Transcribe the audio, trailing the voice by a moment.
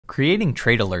Creating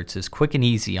trade alerts is quick and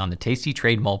easy on the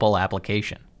tastytrade mobile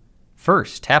application.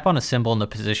 First, tap on a symbol in the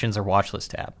Positions or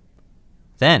Watchlist tab.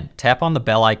 Then, tap on the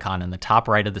bell icon in the top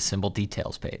right of the symbol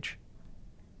details page.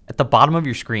 At the bottom of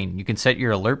your screen, you can set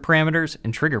your alert parameters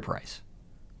and trigger price.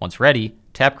 Once ready,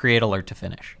 tap Create Alert to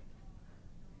finish.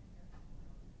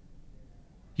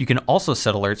 You can also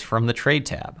set alerts from the Trade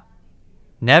tab.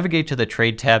 Navigate to the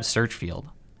Trade tab search field,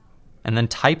 and then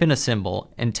type in a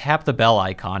symbol and tap the bell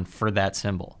icon for that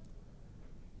symbol.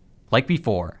 Like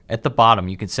before, at the bottom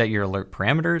you can set your alert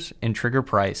parameters and trigger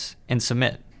price and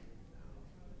submit.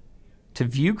 To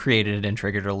view created and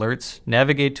triggered alerts,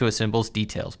 navigate to a symbol's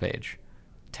details page.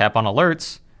 Tap on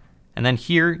Alerts, and then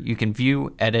here you can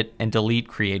view, edit, and delete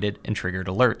created and triggered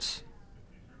alerts.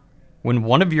 When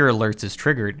one of your alerts is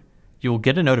triggered, you will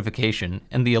get a notification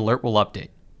and the alert will update.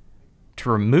 To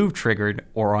remove triggered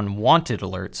or unwanted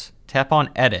alerts, tap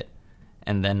on Edit,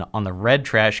 and then on the red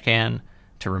trash can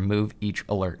to remove each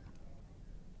alert.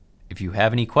 If you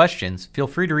have any questions, feel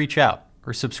free to reach out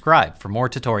or subscribe for more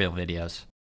tutorial videos.